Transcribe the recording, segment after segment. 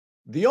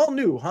The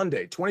all-new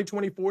Hyundai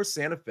 2024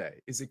 Santa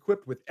Fe is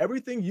equipped with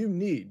everything you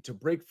need to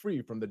break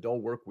free from the dull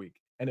work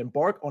week and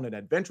embark on an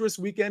adventurous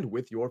weekend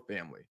with your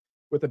family.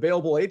 With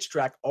available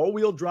H-Track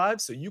all-wheel drive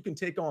so you can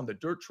take on the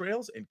dirt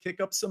trails and kick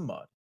up some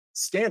mud.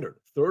 Standard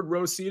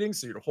third-row seating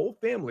so your whole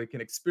family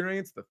can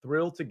experience the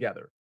thrill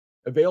together.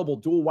 Available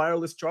dual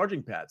wireless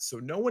charging pads so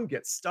no one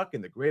gets stuck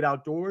in the great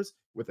outdoors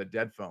with a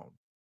dead phone.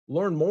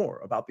 Learn more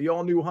about the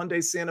all-new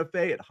Hyundai Santa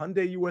Fe at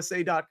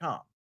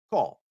HyundaiUSA.com.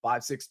 Call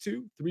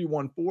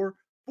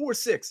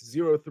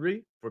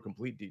 562-314-4603 for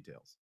complete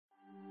details.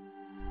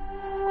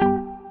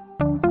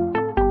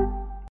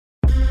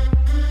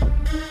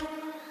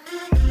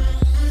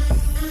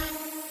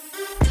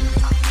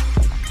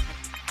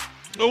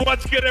 Well,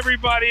 what's good,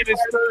 everybody? It is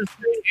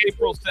Thursday,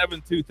 April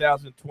 7,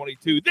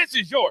 2022. This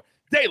is your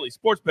daily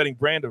sports betting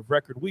brand of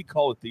record. We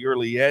call it the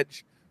Early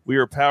Edge. We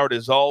are powered,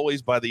 as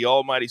always, by the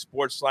almighty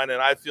Sports Line,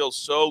 and I feel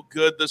so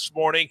good this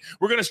morning.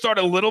 We're going to start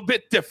a little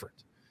bit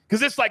different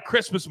because it's like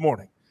Christmas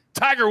morning.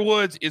 Tiger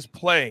Woods is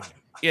playing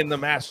in the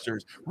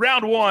Masters.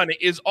 Round one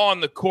is on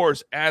the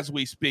course as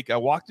we speak. I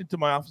walked into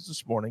my office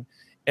this morning,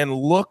 and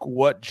look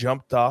what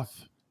jumped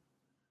off.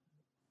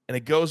 And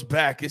it goes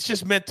back. It's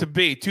just meant to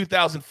be.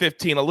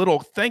 2015, a little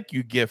thank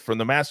you gift from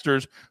the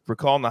Masters for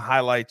calling the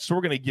highlights. So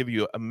we're going to give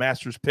you a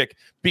Masters pick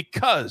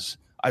because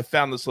I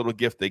found this little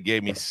gift they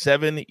gave me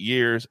 7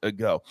 years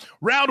ago.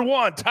 Round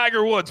one,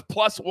 Tiger Woods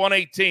plus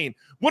 118.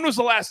 When was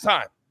the last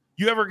time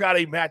you ever got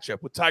a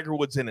matchup with Tiger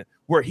Woods in it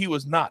where he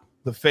was not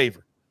the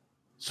favorite?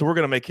 So we're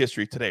going to make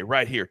history today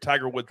right here.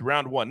 Tiger Woods,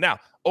 round one. Now,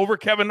 over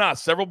Kevin Na.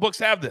 Several books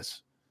have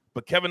this,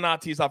 but Kevin Na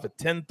tees off at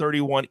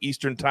 10:31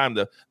 Eastern time.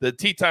 The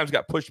tee times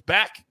got pushed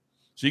back,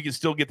 so you can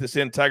still get this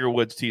in. Tiger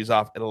Woods tees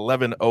off at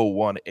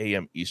 11:01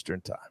 a.m. Eastern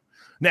time.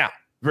 Now,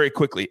 very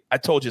quickly, I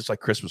told you it's like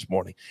Christmas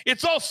morning.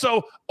 It's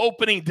also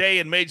opening day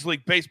in Major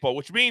League Baseball,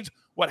 which means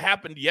what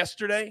happened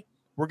yesterday,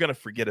 we're going to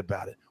forget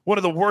about it. One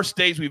of the worst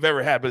days we've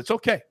ever had, but it's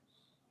okay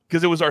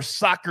because it was our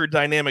soccer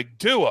dynamic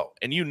duo,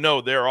 and you know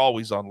they're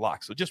always on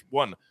lock. So just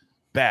one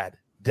bad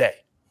day.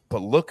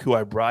 But look who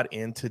I brought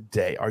in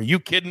today. Are you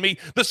kidding me?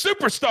 The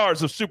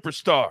superstars of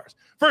superstars.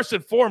 First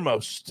and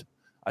foremost,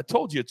 I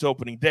told you it's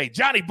opening day.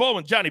 Johnny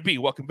Bowman, Johnny B,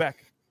 welcome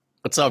back.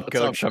 What's up,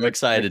 Coach? I'm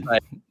excited.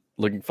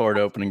 Looking forward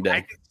to opening day.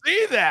 I can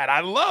see that. I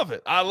love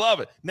it. I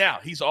love it. Now,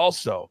 he's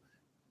also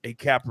a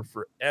capper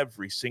for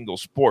every single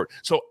sport.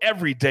 So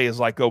every day is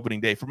like opening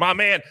day. For my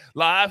man,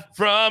 live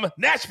from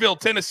Nashville,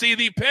 Tennessee,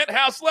 the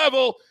penthouse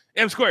level,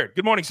 M Squared.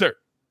 Good morning, sir.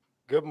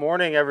 Good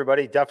morning,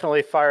 everybody.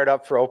 Definitely fired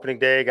up for opening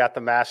day. Got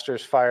the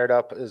Masters fired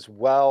up as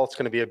well. It's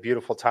going to be a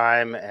beautiful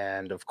time.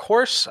 And, of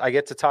course, I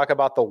get to talk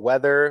about the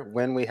weather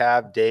when we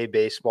have day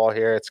baseball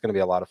here. It's going to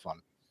be a lot of fun.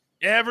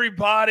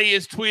 Everybody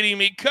is tweeting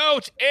me,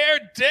 Coach, air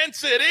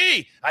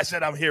density. I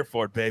said, I'm here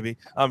for it, baby.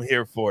 I'm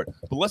here for it.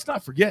 But let's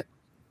not forget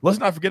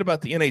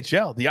about the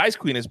NHL. The Ice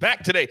Queen is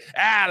back today.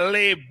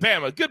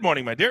 Alabama. Good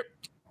morning, my dear.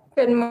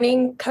 Good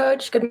morning,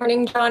 Coach. Good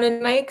morning, John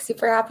and Mike.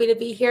 Super happy to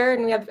be here.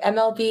 And we have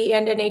MLB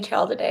and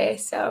NHL today.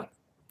 So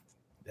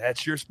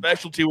that's your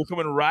specialty. We're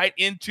coming right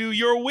into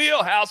your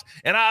wheelhouse,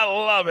 and I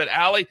love it,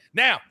 Allie.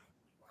 Now,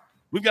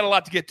 we've got a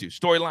lot to get to.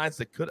 Storylines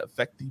that could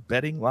affect the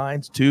betting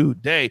lines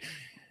today.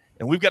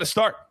 And we've got to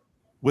start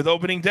with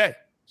opening day.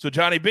 So,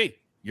 Johnny B,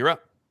 you're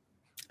up.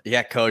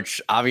 Yeah, Coach,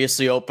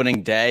 obviously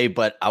opening day,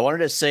 but I wanted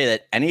to say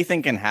that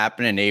anything can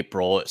happen in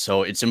April.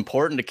 So it's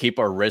important to keep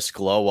our risk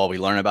low while we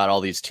learn about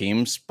all these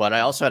teams. But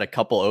I also had a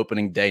couple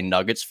opening day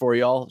nuggets for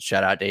y'all.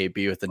 Shout out to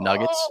AB with the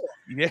nuggets. Oh,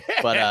 yeah.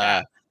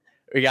 But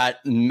we got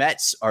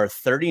Mets are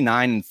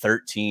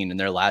 39-13 in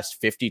their last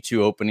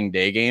 52 opening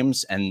day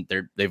games, and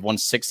they've won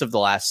 6 of the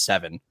last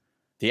 7.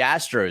 The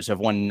Astros have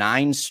won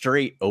 9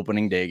 straight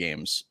opening day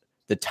games.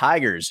 The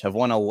Tigers have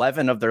won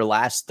 11 of their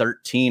last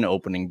 13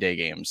 opening day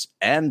games,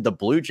 and the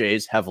Blue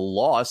Jays have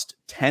lost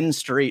 10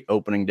 straight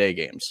opening day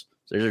games.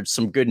 So there's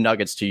some good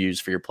nuggets to use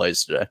for your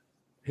plays today.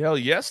 Hell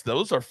yes,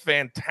 those are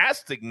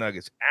fantastic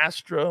nuggets.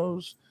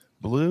 Astros,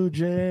 Blue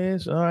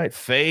Jays. All right,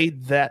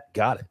 fade that.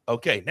 Got it.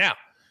 Okay, now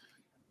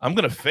I'm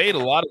going to fade a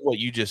lot of what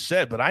you just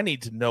said, but I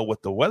need to know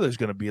what the weather is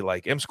going to be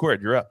like. M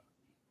Squared, you're up.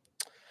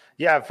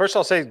 Yeah, first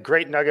I'll say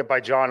great nugget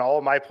by John. All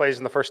of my plays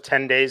in the first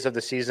 10 days of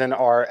the season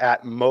are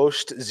at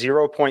most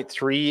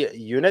 0.3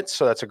 units.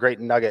 So that's a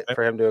great nugget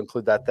for him to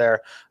include that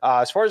there.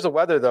 As far as the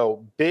weather,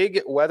 though,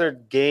 big weather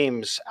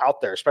games out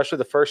there, especially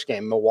the first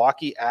game,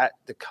 Milwaukee at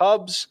the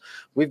Cubs.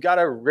 We've got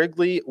a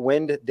Wrigley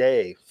wind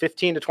day,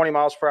 15 to 20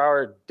 miles per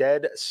hour,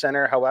 dead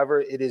center. However,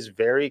 it is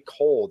very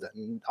cold.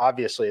 And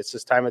obviously, it's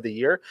this time of the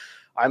year.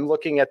 I'm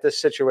looking at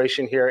this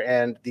situation here,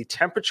 and the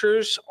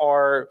temperatures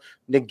are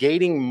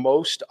negating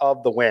most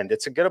of the wind.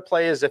 It's as good a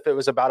play as if it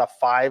was about a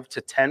 5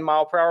 to 10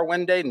 mile per hour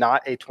wind day,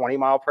 not a 20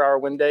 mile per hour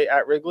wind day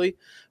at Wrigley.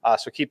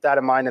 So keep that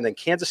in mind. And then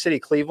Kansas City,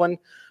 Cleveland,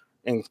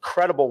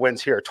 incredible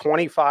winds here,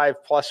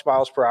 25 plus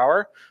miles per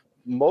hour.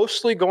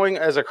 Mostly going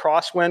as a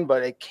crosswind,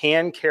 but it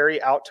can carry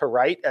out to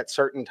right at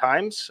certain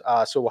times.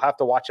 So we'll have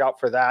to watch out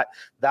for that.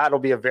 That'll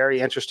be a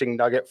very interesting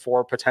nugget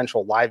for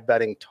potential live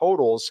betting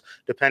totals,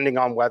 depending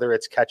on whether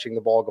it's catching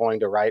the ball going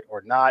to right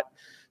or not.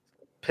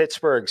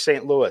 Pittsburgh,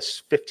 St.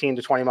 Louis, 15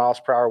 to 20 miles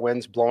per hour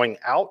winds blowing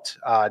out.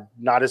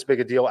 Not as big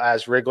a deal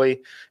as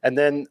Wrigley. And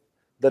then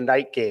the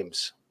night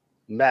games,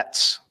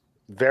 Mets,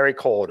 very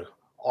cold.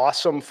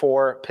 Awesome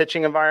for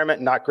pitching environment,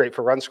 not great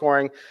for run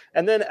scoring.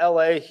 And then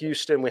LA,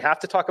 Houston, we have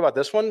to talk about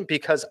this one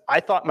because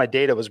I thought my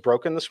data was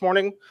broken this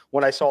morning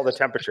when I saw the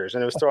temperatures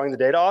and it was throwing the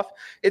data off.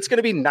 It's going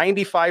to be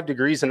 95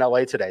 degrees in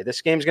LA today.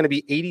 This game's going to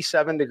be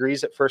 87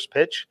 degrees at first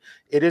pitch.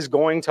 It is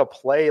going to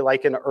play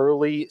like an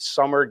early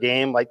summer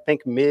game, like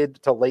think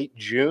mid to late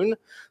June.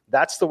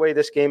 That's the way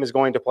this game is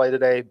going to play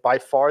today. By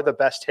far the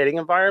best hitting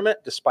environment,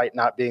 despite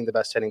not being the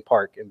best hitting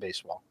park in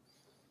baseball.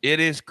 It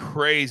is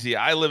crazy.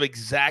 I live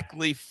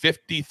exactly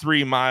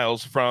 53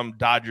 miles from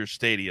Dodger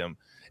Stadium,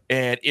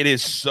 and it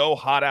is so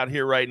hot out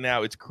here right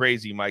now. It's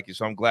crazy, Mikey,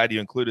 so I'm glad you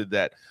included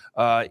that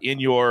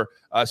in your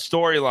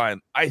storyline.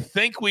 I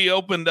think we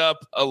opened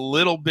up a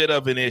little bit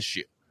of an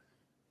issue,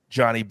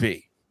 Johnny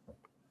B.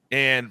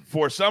 And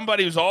for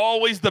somebody who's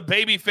always the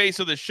baby face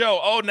of the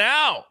show,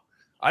 now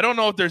I don't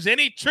know if there's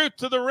any truth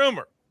to the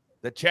rumor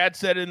that Chad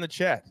said in the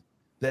chat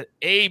that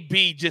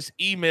AB just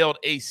emailed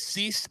a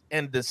cease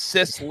and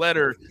desist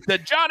letter to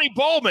Johnny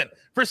Bowman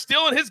for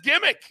stealing his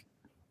gimmick.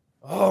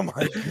 Oh, my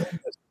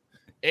goodness.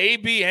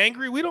 AB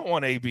angry? We don't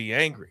want AB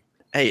angry.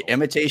 Hey,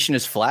 imitation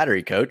is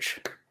flattery, Coach.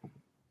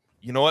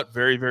 You know what?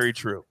 Very, very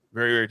true.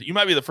 Very, very true. You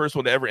might be the first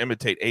one to ever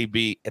imitate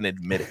AB and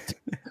admit it.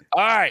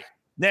 All right.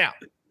 Now,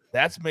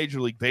 that's Major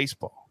League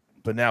Baseball.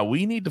 But now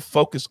we need to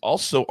focus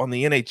also on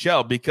the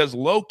NHL because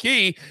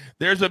low-key,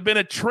 there's been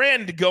a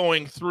trend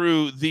going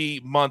through the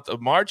month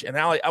of March. And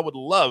Allie, I would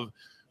love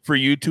for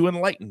you to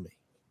enlighten me.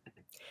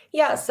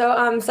 Yeah,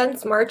 so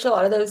since March, a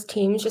lot of those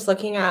teams, just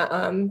looking at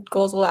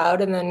goals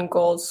allowed and then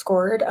goals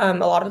scored, a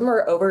lot of them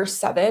are over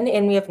 7.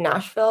 And we have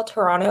Nashville,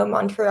 Toronto,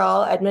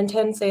 Montreal,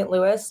 Edmonton, St.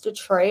 Louis,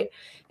 Detroit,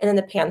 and then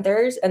the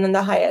Panthers. And then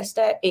the highest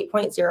at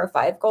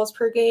 8.05 goals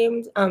per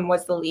game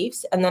was the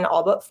Leafs. And then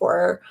all but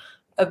 4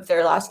 of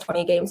their last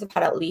 20 games have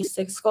had at least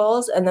 6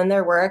 goals. And then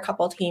there were a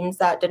couple teams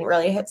that didn't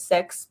really hit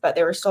 6, but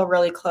they were still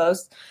really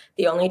close.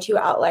 The only 2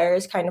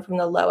 outliers kind of from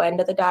the low end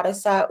of the data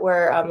set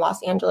were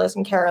Los Angeles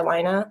and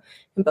Carolina.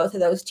 And both of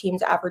those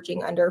teams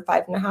averaging under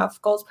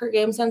 5.5 goals per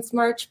game since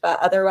March. But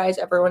otherwise,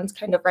 everyone's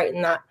kind of right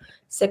in that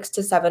 6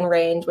 to 7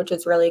 range, which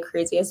is really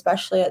crazy,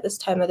 especially at this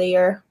time of the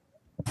year.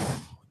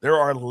 There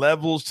are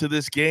levels to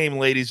this game,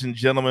 ladies and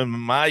gentlemen.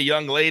 My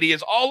young lady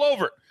is all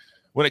over it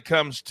when it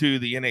comes to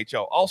the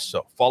NHL.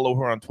 Also, follow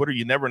her on Twitter.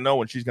 You never know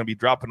when she's going to be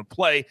dropping a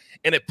play,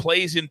 and it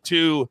plays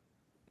into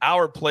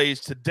our plays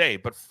today.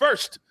 But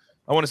first,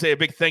 I want to say a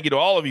big thank you to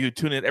all of you who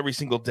tune in every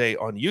single day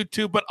on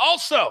YouTube, but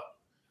also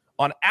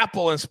on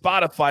Apple and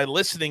Spotify,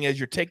 listening as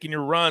you're taking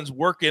your runs,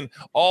 working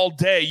all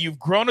day. You've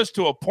grown us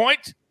to a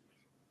point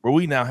where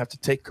we now have to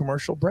take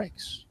commercial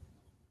breaks.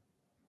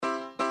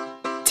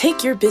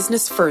 Take your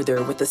business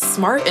further with the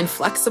smart and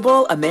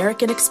flexible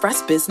American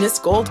Express Business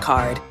Gold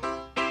Card.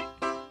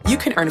 You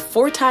can earn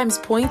 4 times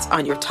points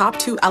on your top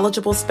 2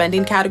 eligible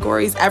spending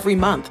categories every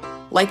month,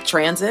 like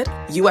transit,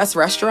 U.S.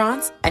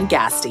 restaurants, and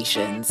gas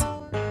stations.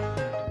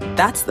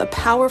 That's the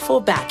powerful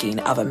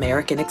backing of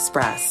American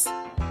Express.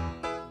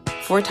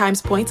 4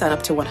 times points on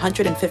up to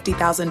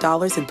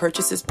 $150,000 in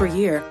purchases per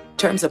year.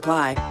 Terms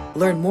apply.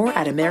 Learn more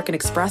at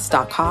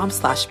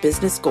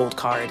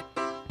americanexpress.com/businessgoldcard.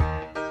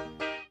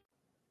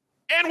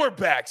 And we're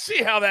back.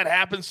 See how that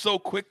happens so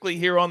quickly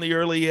here on the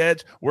early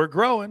edge. We're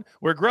growing.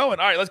 We're growing.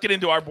 All right, let's get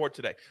into our board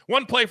today.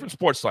 One play from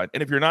Sportsline.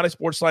 And if you're not a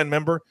Sportsline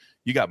member,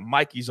 you got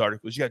Mikey's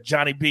articles. You got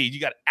Johnny B. You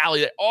got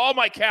Allie. All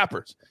my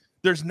cappers.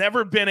 There's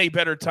never been a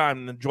better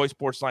time than enjoy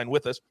Sportsline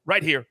with us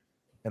right here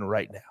and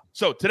right now.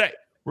 So today,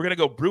 we're going to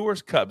go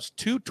Brewers Cubs,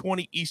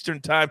 2:20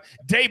 Eastern time.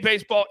 Day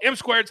baseball, M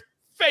Squared's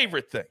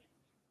favorite thing.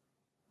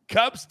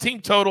 Cubs team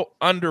total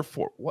under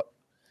 4. What?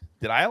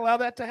 Did I allow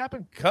that to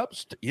happen?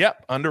 Cubs?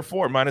 Yep, under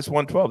 4,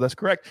 -112. That's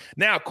correct.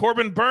 Now,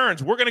 Corbin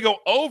Burns, we're going to go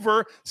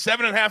over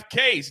 7.5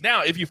 Ks.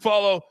 Now, if you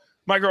follow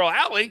my girl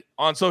Allie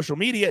on social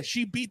media,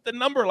 she beat the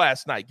number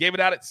last night, gave it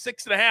out at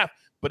 6.5,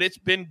 but it's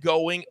been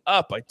going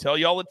up. I tell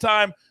you all the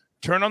time,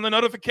 turn on the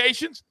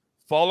notifications,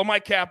 follow my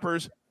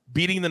cappers.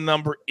 Beating the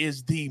number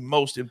is the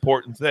most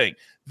important thing.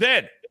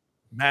 Then,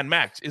 Mad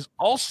Max is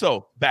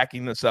also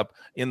backing this up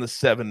in the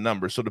 7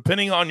 number. So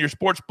depending on your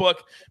sports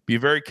book, be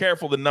very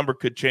careful. The number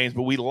could change,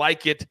 but we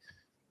like it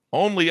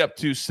only up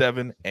to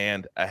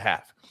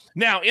 7.5.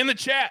 Now, in the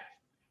chat,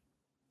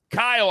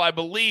 Kyle, I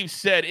believe,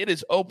 said it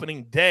is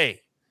opening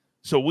day.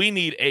 So we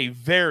need a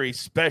very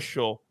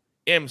special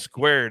M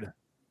Squared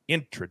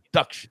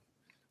introduction.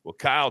 Well,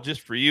 Kyle,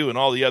 just for you and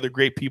all the other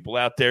great people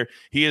out there,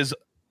 he is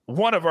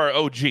one of our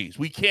OGs.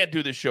 We can't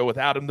do this show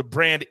without him. The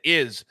brand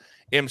is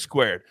M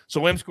Squared.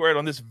 So M Squared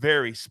on this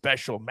very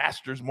special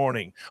Masters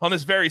morning, on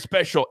this very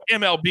special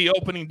MLB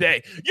opening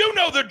day. You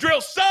know the drill,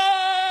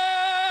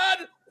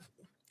 son!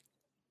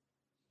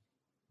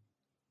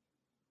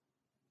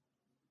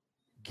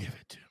 Give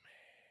it to me.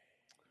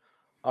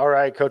 All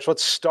right, Coach,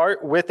 let's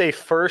start with a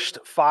first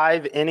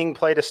 5-inning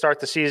play to start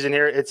the season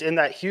here. It's in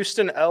that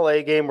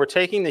Houston-LA game. We're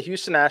taking the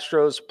Houston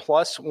Astros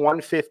plus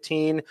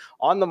 115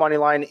 on the money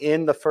line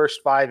in the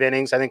first 5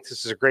 innings. I think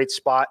this is a great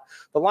spot.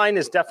 The line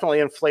is definitely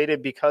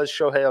inflated because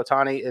Shohei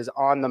Ohtani is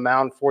on the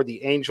mound for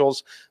the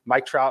Angels.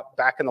 Mike Trout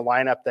back in the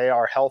lineup. They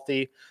are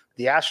healthy.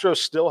 The Astros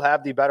still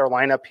have the better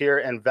lineup here,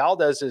 and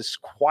Valdez is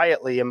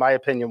quietly, in my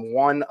opinion,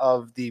 one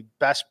of the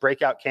best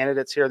breakout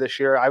candidates here this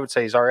year. I would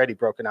say he's already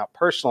broken out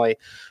personally,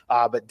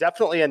 but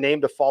definitely a name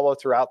to follow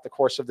throughout the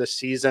course of this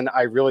season.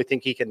 I really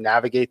think he can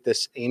navigate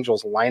this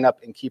Angels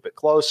lineup and keep it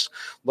close.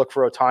 Look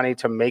for Ohtani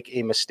to make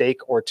a mistake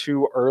or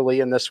two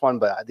early in this one,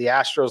 but the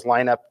Astros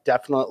lineup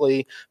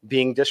definitely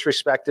being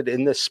disrespected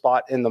in this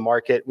spot in the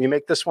market. We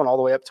make this one all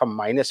the way up to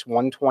minus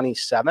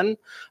 127,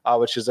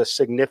 which is a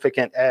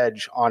significant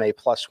edge on a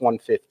plus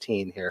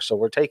 115 here. So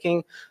we're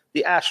taking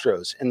the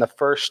Astros in the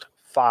first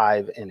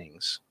 5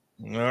 innings.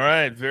 All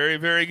right. Very,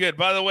 very good.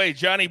 By the way,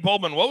 Johnny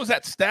Boltman, what was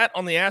that stat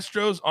on the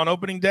Astros on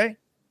opening day?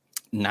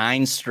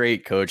 9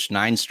 straight, Coach.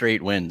 9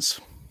 straight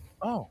wins.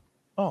 Oh,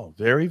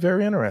 very,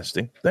 very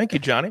interesting. Thank you,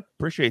 Johnny.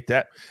 Appreciate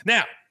that.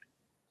 Now,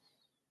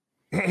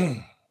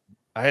 I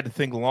had to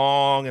think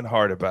long and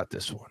hard about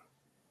this one,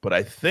 but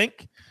I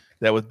think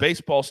that with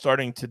baseball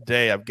starting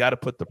today, I've got to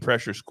put the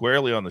pressure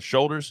squarely on the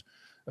shoulders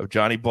of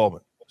Johnny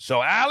Boltman.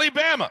 So,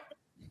 Alabama,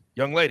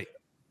 young lady,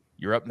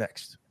 you're up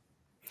next.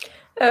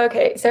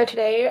 Okay, so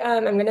today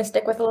I'm going to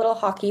stick with a little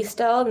hockey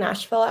still.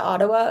 Nashville at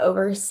Ottawa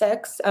over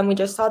 6. We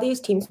just saw these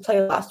teams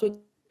play last week.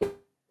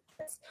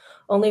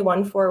 Only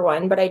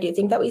 1-4-1, but I do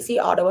think that we see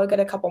Ottawa get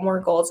a couple more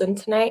goals in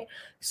tonight.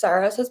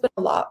 Saros has been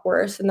a lot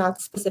worse, and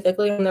that's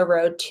specifically on the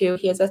road, too.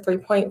 He has a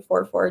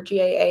 3.44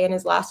 GAA in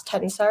his last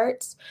 10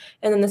 starts.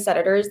 And then the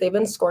Senators, they've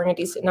been scoring a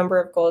decent number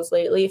of goals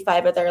lately.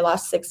 5 of their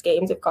last 6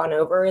 games have gone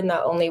over, and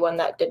the only one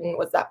that didn't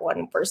was that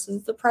one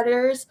versus the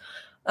Predators.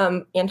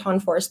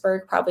 Anton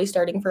Forsberg probably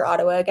starting for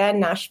Ottawa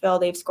again. Nashville,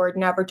 they've scored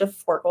an average of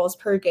 4 goals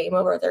per game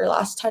over their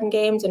last 10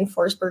 games, and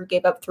Forsberg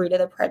gave up 3 to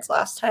the Preds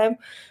last time.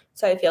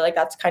 So I feel like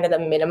that's kind of the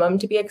minimum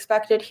to be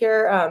expected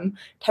here.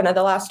 10 of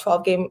the last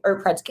 12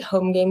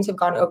 Preds games have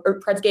gone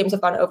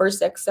over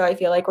 6. So I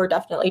feel like we're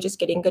definitely just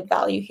getting good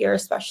value here,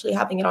 especially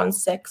having it on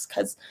 6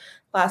 because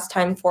last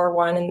time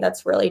 4-1, and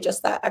that's really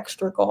just that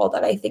extra goal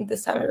that I think the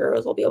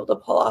Senators will be able to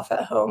pull off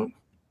at home.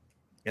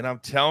 And I'm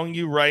telling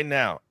you right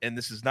now, and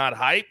this is not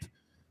hype,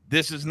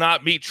 this is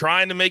not me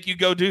trying to make you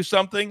go do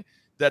something,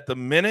 that the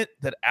minute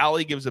that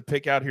Allie gives a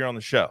pick out here on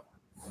the show,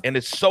 and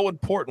it's so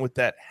important with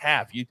that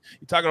half. You're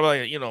talking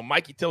about,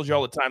 Mikey tells you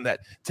all the time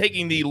that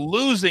taking the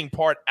losing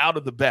part out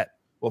of the bet.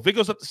 Well, if it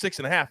goes up to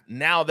 6.5,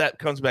 now that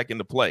comes back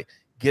into play.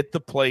 Get the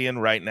play in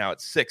right now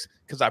at 6,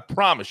 because I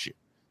promise you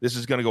this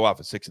is going to go off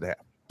at 6.5.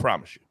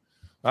 Promise you.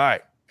 All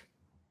right.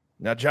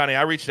 Now, Johnny,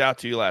 I reached out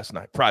to you last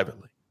night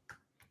privately,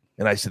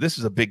 and I said, this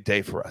is a big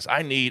day for us.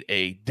 I need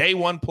a day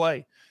one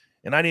play,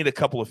 and I need a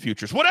couple of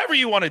futures. Whatever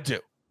you want to do,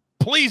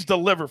 please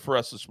deliver for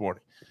us this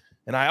morning.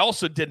 And I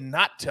also did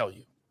not tell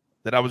you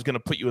that I was going to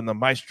put you in the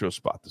maestro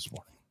spot this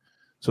morning.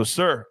 So,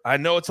 sir, I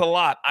know it's a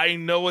lot.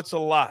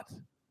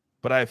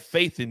 But I have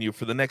faith in you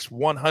for the next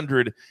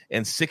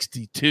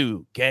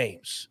 162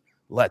 games.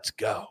 Let's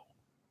go.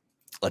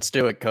 Let's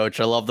do it, Coach.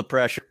 I love the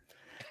pressure.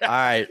 All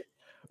right.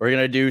 We're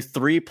going to do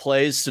 3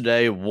 plays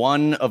today.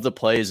 One of the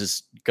plays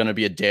is going to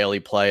be a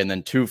daily play, and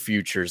then 2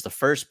 futures. The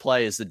first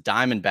play is the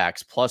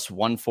Diamondbacks plus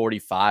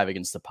 145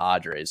 against the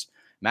Padres.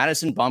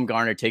 Madison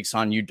Bumgarner takes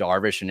on Yu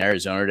Darvish in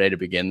Arizona today to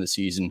begin the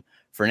season.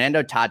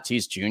 Fernando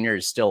Tatis Jr.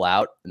 is still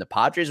out, and the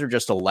Padres were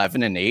just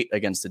 11-8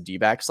 against the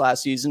D-backs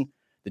last season.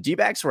 The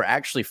D-backs were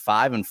actually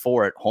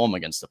 5-4 at home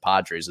against the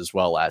Padres as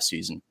well last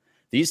season.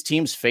 These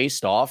teams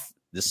faced off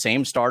the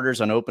same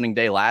starters on opening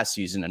day last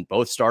season, and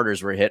both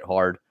starters were hit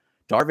hard.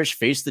 Darvish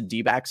faced the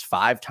D-backs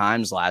 5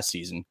 times last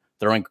season,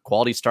 throwing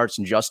quality starts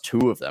in just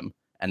 2 of them,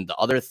 and the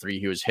other 3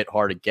 he was hit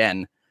hard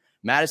again.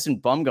 Madison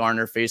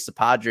Bumgarner faced the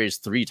Padres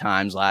 3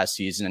 times last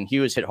season, and he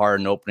was hit hard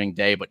on opening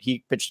day, but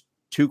he pitched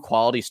 2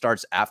 quality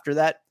starts after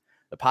that.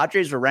 The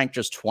Padres were ranked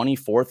just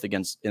 24th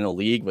in the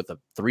league with a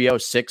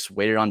 306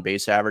 weighted on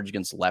base average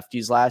against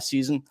lefties last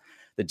season.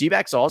 The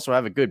D-backs also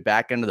have a good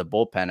back end of the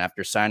bullpen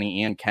after signing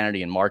Ian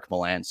Kennedy and Mark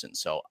Melancon.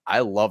 So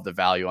I love the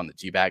value on the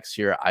D-backs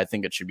here. I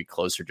think it should be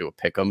closer to a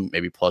pick'em,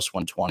 maybe plus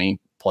 120,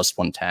 plus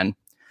 110.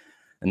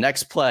 The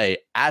next play,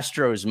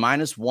 Astros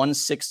minus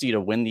 160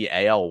 to win the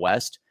AL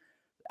West.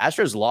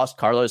 Astros lost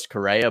Carlos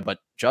Correa, but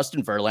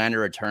Justin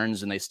Verlander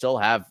returns, and they still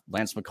have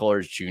Lance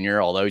McCullers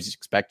Jr., although he's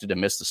expected to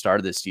miss the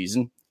start of the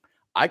season.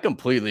 I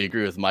completely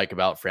agree with Mike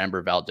about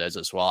Framber Valdez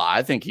as well.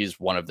 I think he's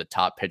one of the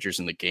top pitchers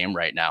in the game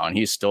right now, and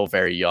he's still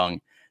very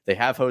young. They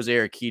have Jose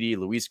Urquidy,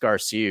 Luis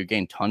Garcia, who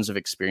gained tons of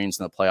experience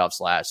in the playoffs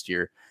last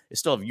year. They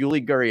still have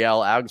Yuli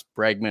Gurriel, Alex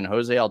Bregman,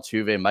 Jose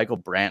Altuve, Michael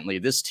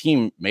Brantley. This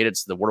team made it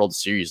to the World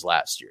Series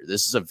last year.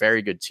 This is a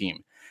very good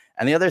team.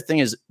 And the other thing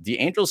is the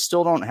Angels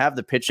still don't have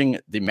the pitching.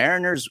 The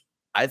Mariners,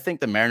 I think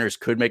the Mariners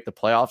could make the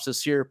playoffs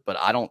this year, but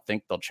I don't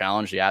think they'll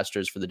challenge the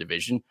Astros for the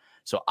division.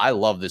 So I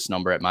love this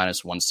number at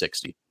minus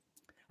 160.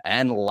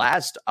 And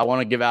last, I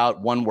want to give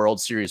out one World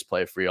Series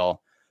play for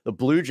y'all. The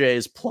Blue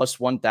Jays plus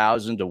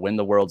 1,000 to win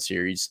the World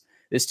Series.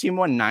 This team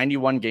won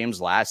 91 games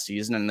last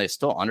season, and they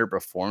still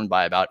underperformed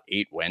by about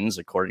 8 wins,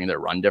 according to their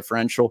run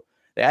differential.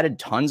 They added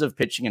tons of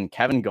pitching in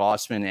Kevin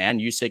Gausman and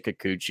Yusei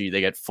Kikuchi.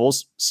 They get full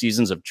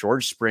seasons of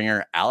George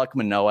Springer, Alek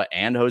Manoah,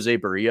 and Jose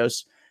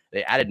Barrios.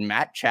 They added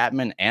Matt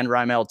Chapman and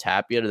Raimel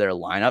Tapia to their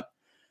lineup.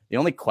 The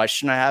only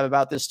question I have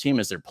about this team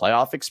is their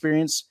playoff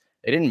experience.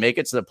 They didn't make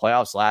it to the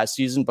playoffs last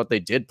season, but they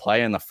did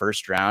play in the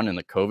first round in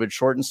the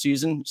COVID-shortened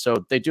season.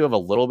 So they do have a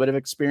little bit of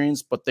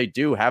experience, but they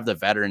do have the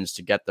veterans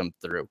to get them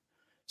through.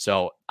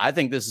 So I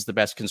think this is the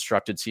best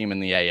constructed team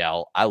in the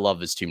AL. I love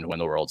this team to win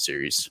the World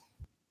Series.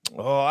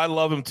 Oh, I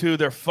love them too.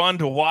 They're fun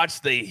to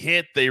watch. They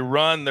hit, they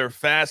run, they're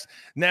fast.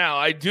 Now,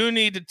 I do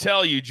need to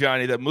tell you,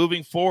 Johnny, that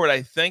moving forward,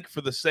 I think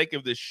for the sake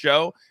of this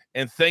show,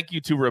 and thank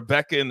you to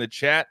Rebecca in the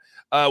chat,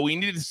 we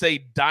need to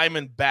say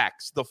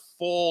Diamondbacks, the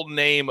full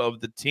name of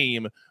the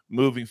team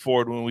moving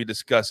forward when we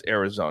discuss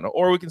Arizona.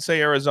 Or we can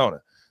say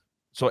Arizona.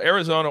 So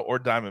Arizona or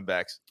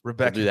Diamondbacks.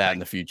 Rebecca. We'll do that in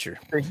the future.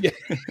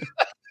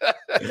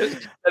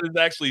 That is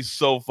actually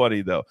so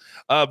funny, though.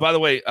 By the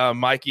way,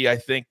 Mikey, I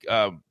think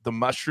the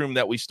mushroom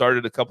that we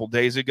started a couple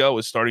days ago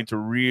is starting to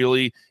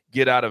really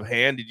get out of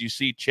hand. Did you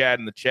see Chad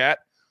in the chat?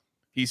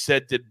 He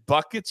said, did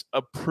Buckets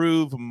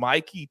approve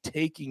Mikey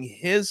taking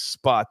his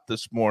spot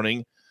this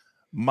morning?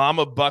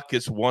 Mama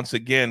Buckets once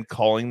again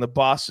calling the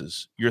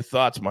bosses. Your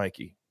thoughts,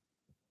 Mikey?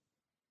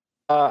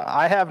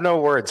 I have no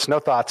words, no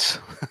thoughts.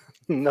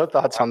 No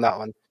thoughts on that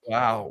one.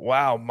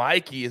 Wow.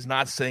 Mikey is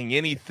not saying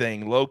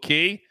anything. Low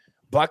key.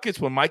 Buckets,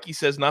 when Mikey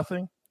says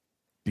nothing,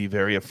 be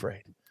very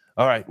afraid.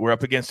 All right, we're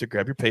up against it.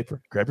 Grab your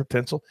paper, grab your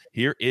pencil.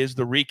 Here is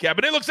the recap,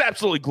 and it looks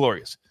absolutely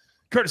glorious.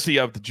 Courtesy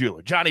of the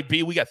jeweler. Johnny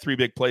B, we got 3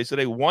 big plays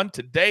today. 1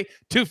 today,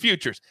 2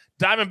 futures.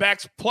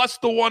 Diamondbacks plus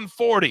the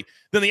 140.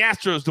 Then the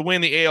Astros to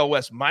win the AL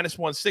West minus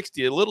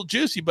 160. A little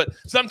juicy, but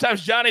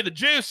sometimes, Johnny, the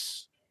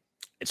juice.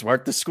 It's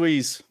worth the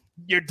squeeze.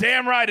 You're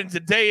damn right, and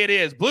today it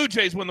is. Blue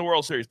Jays win the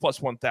World Series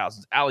plus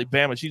 1,000.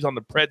 Alabama, she's on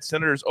the Pred.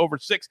 Senators over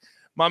 6.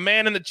 My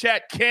man in the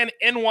chat, Ken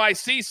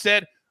NYC,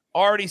 said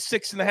already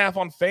 6.5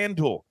 on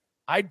FanDuel.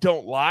 I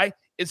don't lie.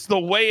 It's the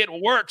way it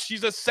works.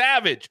 She's a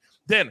savage.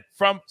 Then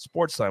from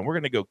Sportsline, we're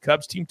going to go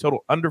Cubs team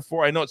total under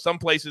 4. I know at some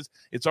places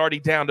it's already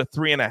down to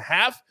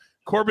 3.5.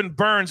 Corbin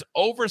Burns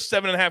over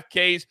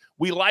 7.5 Ks.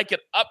 We like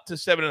it up to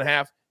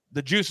 7.5.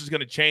 The juice is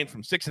going to change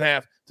from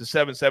 6.5 to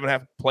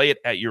 7.5. Play it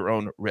at your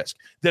own risk.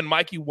 Then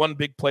Mikey, one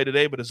big play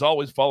today, but as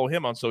always, follow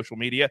him on social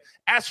media.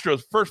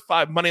 Astros first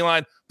 5 money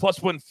line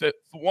plus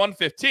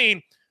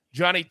 115.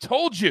 Johnny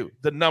told you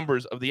the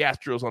numbers of the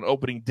Astros on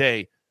opening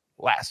day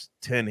last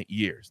 10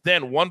 years.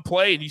 Then one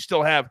play, and you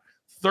still have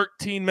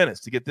 13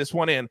 minutes to get this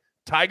one in.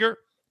 Tiger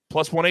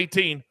plus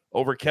 118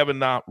 over Kevin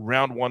Na,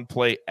 round 1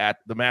 play at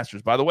the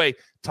Masters. By the way,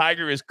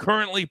 Tiger is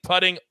currently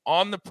putting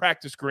on the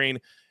practice green.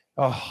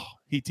 Oh,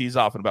 he tees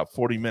off in about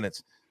 40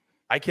 minutes.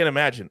 I can't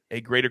imagine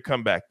a greater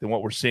comeback than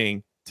what we're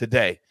seeing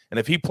today. And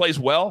if he plays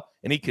well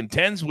and he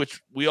contends,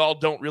 which we all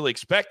don't really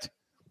expect,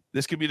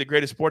 this could be the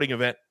greatest sporting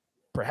event,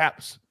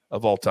 perhaps,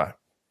 of all time.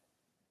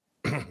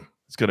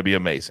 It's going to be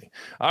amazing.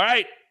 All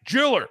right,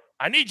 jeweler,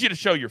 I need you to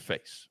show your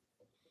face.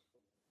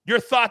 Your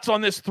thoughts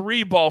on this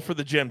 3-ball for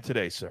the gym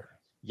today, sir?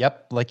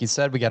 Yep. Like you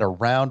said, we got a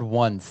round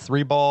 1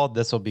 3-ball.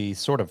 This will be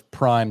sort of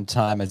prime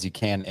time as you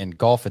can in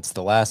golf. It's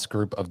the last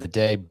group of the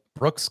day.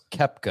 Brooks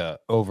Koepka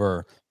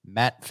over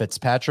Matt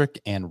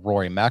Fitzpatrick and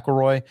Rory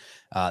McIlroy.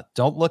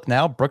 Don't look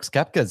now. Brooks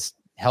Koepka's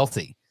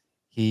healthy.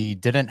 He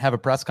didn't have a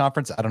press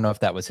conference. I don't know if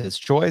that was his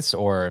choice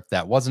or if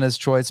that wasn't his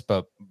choice,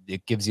 but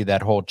it gives you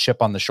that whole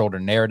chip on the shoulder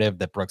narrative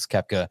that Brooks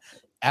Koepka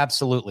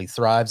absolutely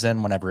thrives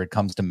in whenever it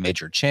comes to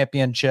major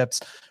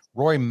championships.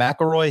 Rory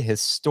McIlroy,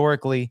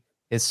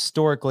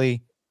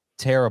 historically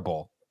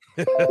terrible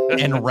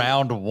in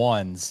round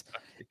 1s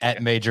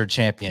at major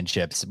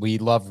championships. We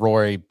love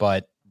Rory,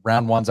 but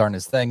round 1s aren't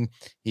his thing.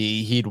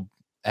 He'd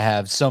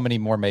have so many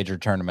more major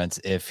tournaments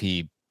if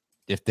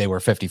they were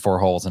 54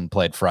 holes and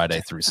played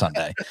Friday through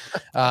Sunday.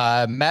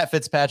 Matt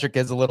Fitzpatrick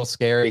is a little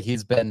scary.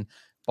 He's been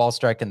ball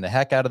striking the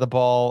heck out of the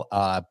ball,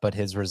 but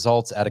his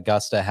results at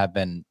Augusta have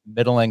been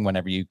middling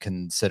whenever you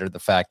consider the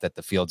fact that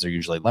the fields are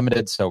usually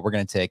limited. So we're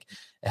going to take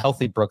a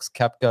healthy Brooks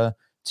Koepka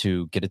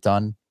to get it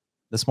done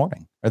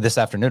this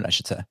afternoon, I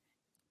should say.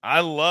 I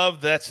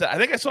love that stat. I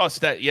think I saw a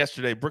stat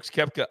yesterday. Brooks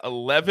Koepka,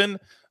 11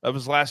 of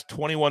his last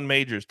 21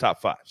 majors,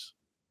 top 5s.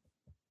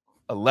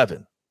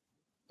 11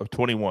 of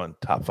 21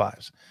 top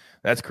 5s.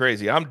 That's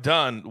crazy. I'm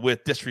done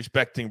with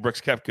disrespecting Brooks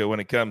Koepka when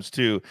it comes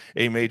to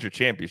a major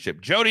championship.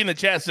 Jody in the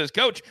chat says,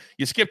 Coach,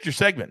 you skipped your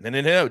segment.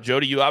 And no,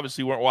 Jody, you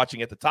obviously weren't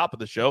watching at the top of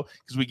the show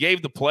because we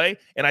gave the play.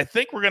 And I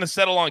think we're going to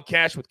settle on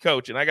cash with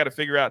Coach. And I got to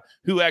figure out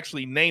who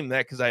actually named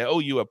that because I owe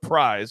you a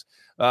prize.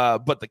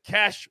 But the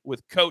cash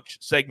with Coach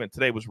segment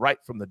today was right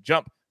from the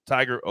jump.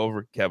 Tiger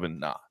over Kevin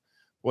Na.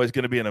 Boy, it's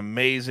going to be an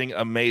amazing,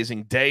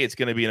 amazing day. It's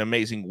going to be an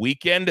amazing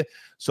weekend.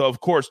 So,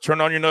 of course,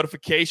 turn on your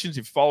notifications.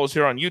 If you follow us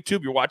here on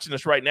YouTube, you're watching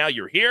this right now,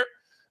 you're here.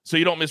 So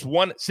you don't miss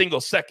one single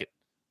second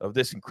of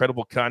this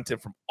incredible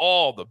content from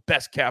all the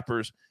best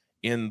cappers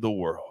in the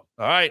world.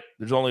 All right,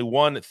 there's only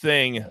one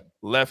thing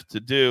left to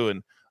do,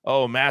 and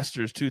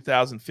Masters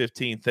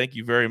 2015, thank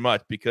you very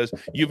much, because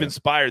you've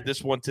inspired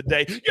this one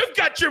today. You've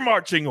got your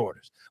marching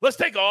orders. Let's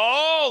take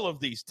all of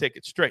these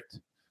tickets straight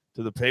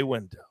to the pay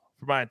window.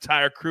 For my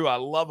entire crew, I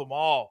love them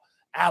all.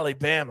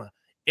 Alabama,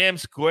 M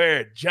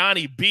Squared,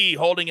 Johnny B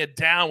holding it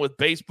down with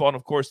baseball, and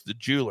of course the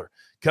jeweler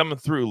coming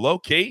through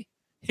low-key.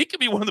 He could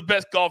be one of the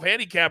best golf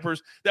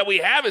handicappers that we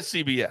have at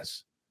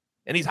CBS,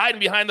 and he's hiding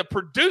behind the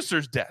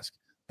producer's desk.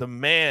 The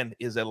man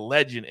is a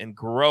legend and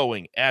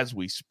growing as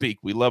we speak.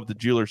 We love the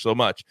jeweler so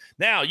much.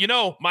 Now,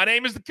 my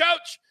name is the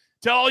coach.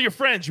 Tell all your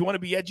friends you want to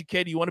be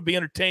educated, you want to be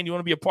entertained, you want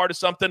to be a part of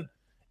something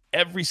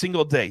every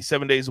single day,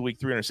 7 days a week,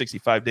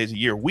 365 days a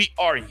year. We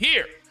are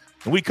here,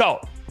 and we call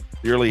it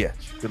the Early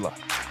Edge. Good luck.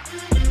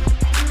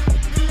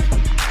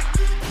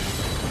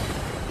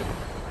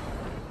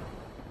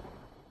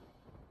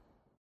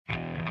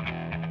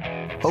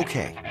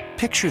 Okay,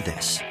 picture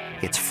this.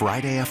 It's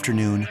Friday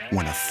afternoon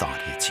when a thought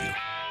hits you.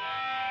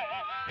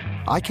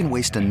 I can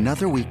waste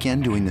another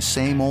weekend doing the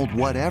same old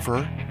whatever,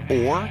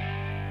 or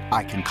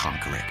I can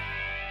conquer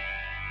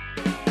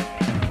it.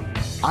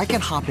 I can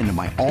hop into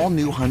my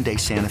all-new Hyundai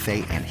Santa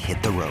Fe and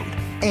hit the road.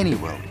 Any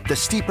road. The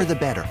steeper, the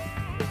better.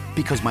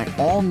 Because my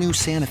all-new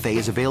Santa Fe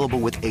is available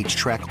with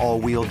H-Track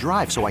all-wheel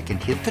drive, so I can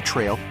hit the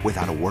trail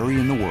without a worry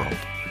in the world.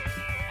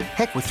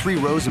 Heck, with 3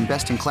 rows and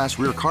best-in-class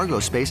rear cargo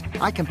space,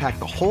 I can pack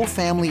the whole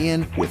family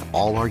in with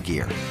all our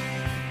gear.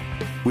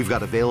 We've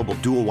got available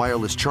dual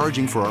wireless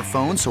charging for our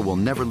phones, so we'll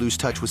never lose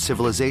touch with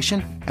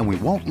civilization, and we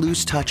won't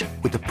lose touch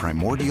with the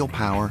primordial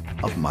power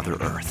of Mother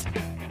Earth.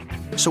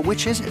 So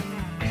which is it?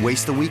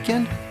 Waste the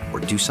weekend or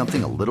do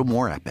something a little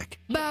more epic?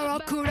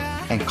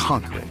 And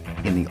conquer it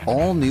in the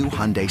all-new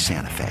Hyundai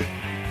Santa Fe.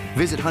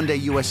 Visit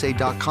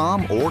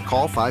HyundaiUSA.com or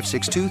call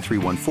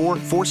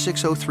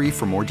 562-314-4603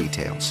 for more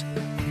details.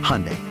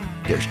 Hyundai,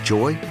 there's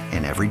joy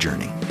in every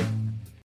journey.